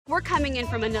we're coming in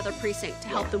from another precinct to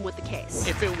help them with the case.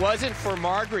 If it wasn't for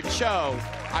Margaret Cho,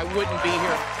 I wouldn't be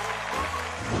here.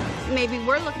 Maybe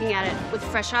we're looking at it with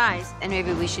fresh eyes. And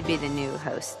maybe we should be the new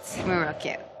hosts. We're real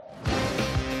cute.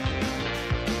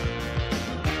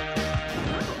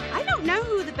 I don't know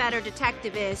who the better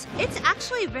detective is. It's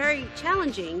actually very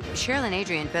challenging. Cheryl and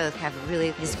Adrienne both have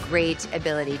really this great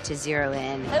ability to zero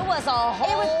in. It was a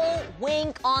whole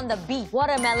wink on the beat.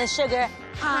 Watermelon sugar.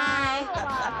 Hi.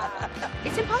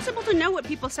 It's impossible to know what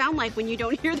people sound like when you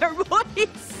don't hear their voice.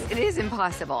 It is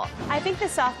impossible. I think the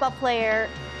softball player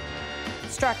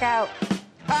struck out.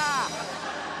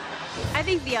 I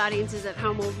think the audiences at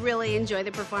home will really enjoy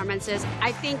the performances.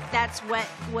 I think that's what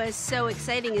was so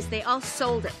exciting is they all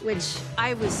sold it, which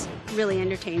I was really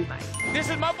entertained by. This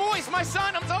is my voice, my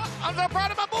son. I'm so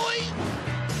proud of my boy.